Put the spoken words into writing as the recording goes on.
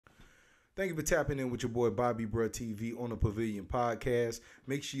Thank you for tapping in with your boy Bobby Bruh TV on the Pavilion Podcast.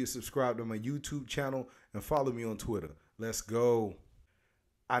 Make sure you subscribe to my YouTube channel and follow me on Twitter. Let's go.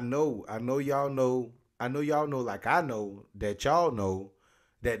 I know y'all know like I know that y'all know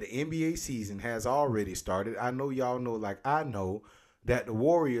that the NBA season has already started. I know y'all know like I know that the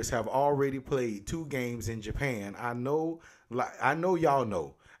Warriors have already played 2 games in Japan. I know y'all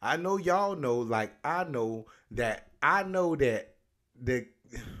know. I know y'all know like I know that the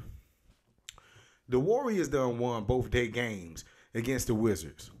the Warriors done won both their games against the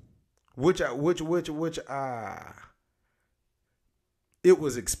Wizards, which it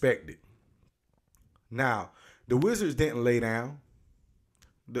was expected. Now the Wizards didn't lay down.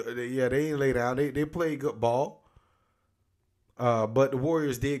 They didn't lay down. They played good ball, but the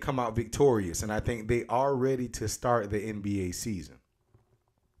Warriors did come out victorious, and I think they are ready to start the NBA season.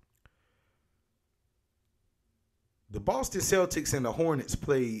 The Boston Celtics and the Hornets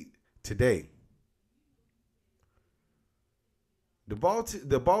played today. The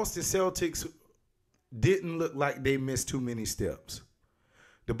Boston Celtics didn't look like they missed too many steps.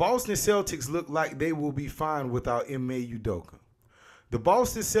 The Boston Celtics look like they will be fine without Ime Udoka. The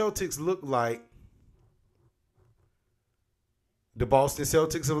Boston Celtics look like the Boston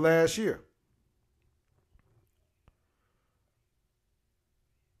Celtics of last year.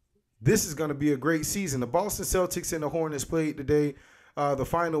 This is going to be a great season. The Boston Celtics and the Hornets played today. The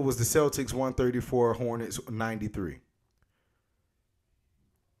final was the Celtics 134, Hornets 93.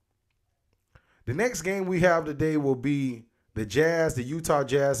 The next game we have today will be the Utah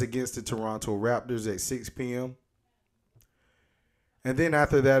Jazz against the Toronto Raptors at 6 p.m. And then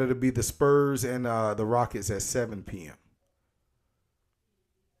after that, it'll be the Spurs and the Rockets at 7 p.m.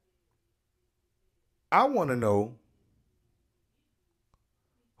 I want to know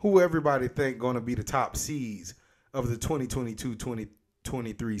who everybody think going to be the top seeds of the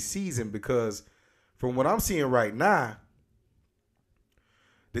 2022-2023 season, because from what I'm seeing right now,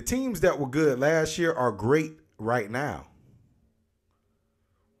 the teams that were good last year are great right now,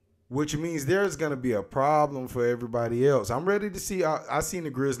 which means there's going to be a problem for everybody else. I'm ready to see. I seen the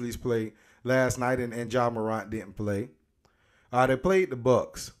Grizzlies play last night, and Ja Morant didn't play. They played the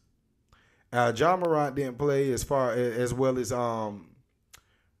Bucks. Ja Morant didn't play as well as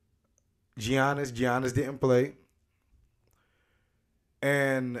Giannis. Giannis didn't play,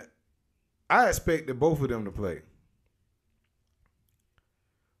 and I expected both of them to play.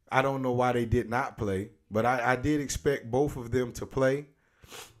 I don't know why they did not play, but I did expect both of them to play.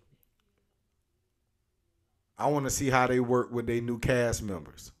 I want to see how they work with their new cast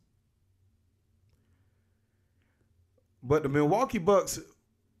members. But the Milwaukee Bucks,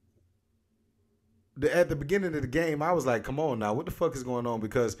 at the beginning of the game, I was like, come on now, what the fuck is going on?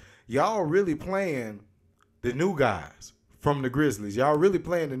 Because y'all really playing the new guys from the Grizzlies. Y'all really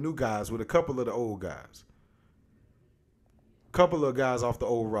playing the new guys with a couple of the old guys. Couple of guys off the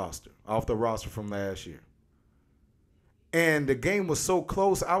roster from last year. And the game was so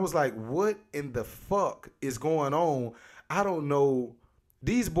close, I was like, what in the fuck is going on? I don't know.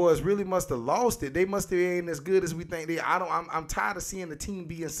 These boys really must have lost it. They must have ain't as good as we think they. I'm tired of seeing the team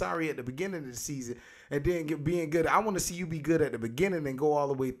being sorry at the beginning of the season and then being good. I want to see you be good at the beginning and go all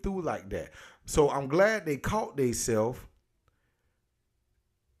the way through like that. So I'm glad they caught themselves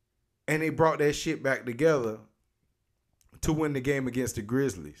and they brought that shit back together to win the game against the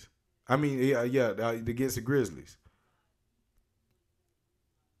Grizzlies. Against the Grizzlies.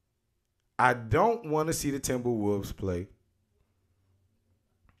 I don't want to see the Timberwolves play.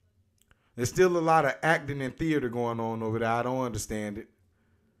 There's still a lot of acting and theater going on over there. I don't understand it.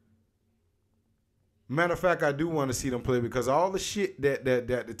 Matter of fact, I do want to see them play because all the shit that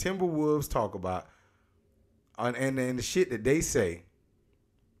the Timberwolves talk about and the shit that they say,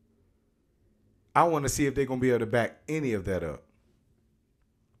 I want to see if they're going to be able to back any of that up.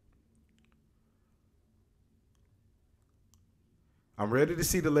 I'm ready to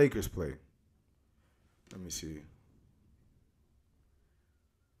see the Lakers play. Let me see.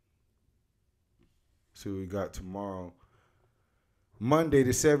 See what we got tomorrow. Monday,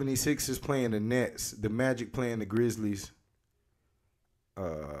 the 76ers playing the Nets. The Magic playing the Grizzlies.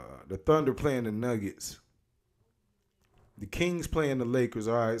 The Thunder playing the Nuggets. The Kings playing the Lakers.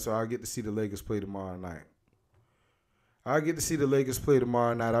 All right, so I'll get to see the Lakers play tomorrow night. I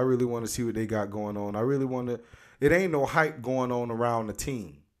really want to see what they got going on. It ain't no hype going on around the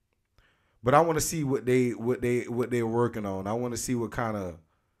team. But I want to see what they're working on. I want to see what kind of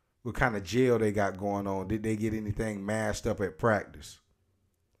jail they got going on. Did they get anything mashed up at practice?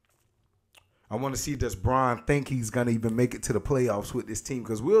 I want to see, does Bron think he's going to even make it to the playoffs with this team?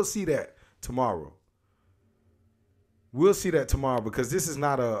 Because we'll see that tomorrow. We'll see that tomorrow because this is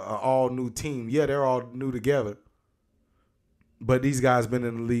not a all new team. Yeah, they're all new together, but these guys been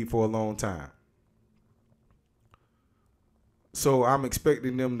in the league for a long time. So I'm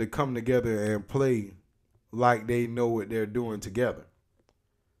expecting them to come together and play like they know what they're doing together,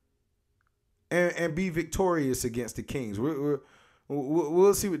 and be victorious against the Kings.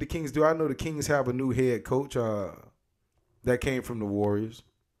 We'll see what the Kings do. I know the Kings have a new head coach that came from the Warriors,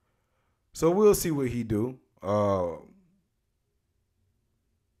 so we'll see what he do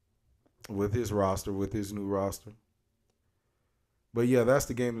with his roster, with his new roster. But yeah, that's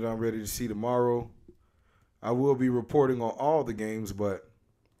the game that I'm ready to see tomorrow. I will be reporting on all the games, but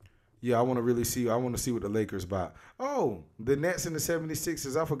yeah, I want to see what the Lakers about. Oh, the Nets and the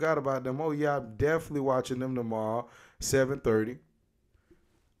 76ers, I forgot about them. Oh yeah, I'm definitely watching them tomorrow, 7:30.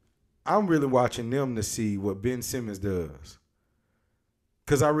 I'm really watching them to see what Ben Simmons does.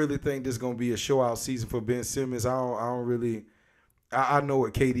 Because I really think this is going to be a show-out season for Ben Simmons. I know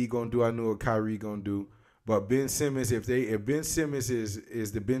what KD going to do. I know what Kyrie going to do. But Ben Simmons, if Ben Simmons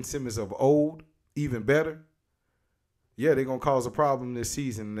is the Ben Simmons of old, even better, yeah, they're going to cause a problem this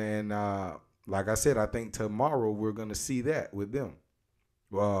season. And like I said, I think tomorrow we're going to see that with them.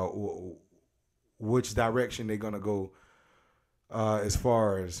 Which direction they're going to go as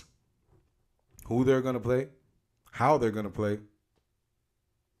far as who they're going to play, how they're going to play.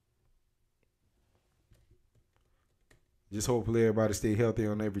 Just hopefully everybody stay healthy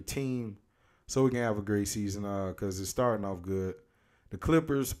on every team so we can have a great season because it's starting off good. The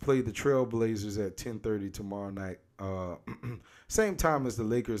Clippers play the Trailblazers at 10:30 tomorrow night. Same time as the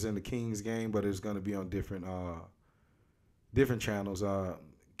Lakers and the Kings game, but it's going to be on different channels.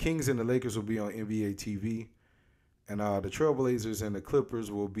 Kings and the Lakers will be on NBA TV. And the Trailblazers and the Clippers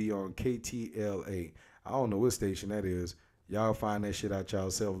will be on KTLA. I don't know what station that is. Y'all find that shit out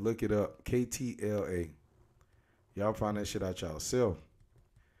yourself. Look it up. KTLA. Y'all find that shit out yourself.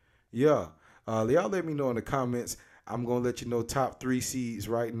 Yeah. Y'all let me know in the comments. I'm going to let you know top 3 seeds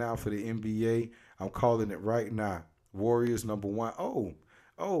right now for the NBA. I'm calling it right now. Warriors number 1.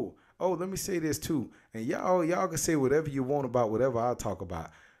 Oh, let me say this too. And y'all can say whatever you want about whatever I talk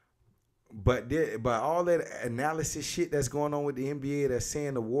about. But all that analysis shit that's going on with the NBA that's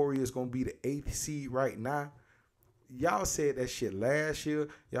saying the Warriors going to be the 8th seed right now, y'all said that shit last year.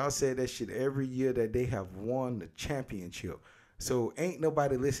 Y'all said that shit every year that they have won the championship. So ain't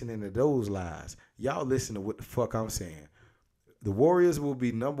nobody listening to those lies. Y'all listen to what the fuck I'm saying. The Warriors will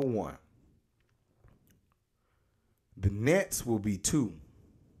be number 1. The Nets will be 2.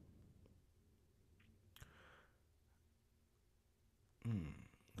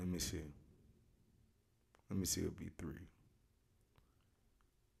 Let me see. It'll be 3.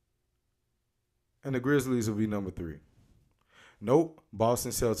 And the Grizzlies will be number 3. Nope.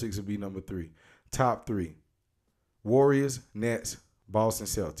 Boston Celtics will be number 3. Top 3. Warriors, Nets, Boston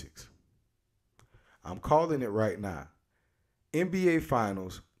Celtics. I'm calling it right now. NBA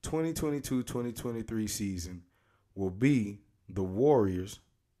Finals 2022-2023 season will be the Warriors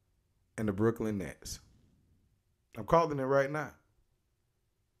and the Brooklyn Nets. I'm calling it right now.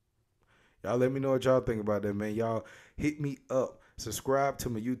 Y'all let me know what y'all think about that, man. Y'all hit me up. Subscribe to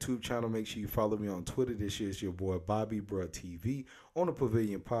my YouTube channel. Make sure you follow me on Twitter. This is your boy Bobby Bruh TV on the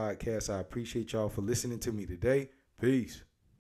Pavilion Podcast. I appreciate y'all for listening to me today. Peace.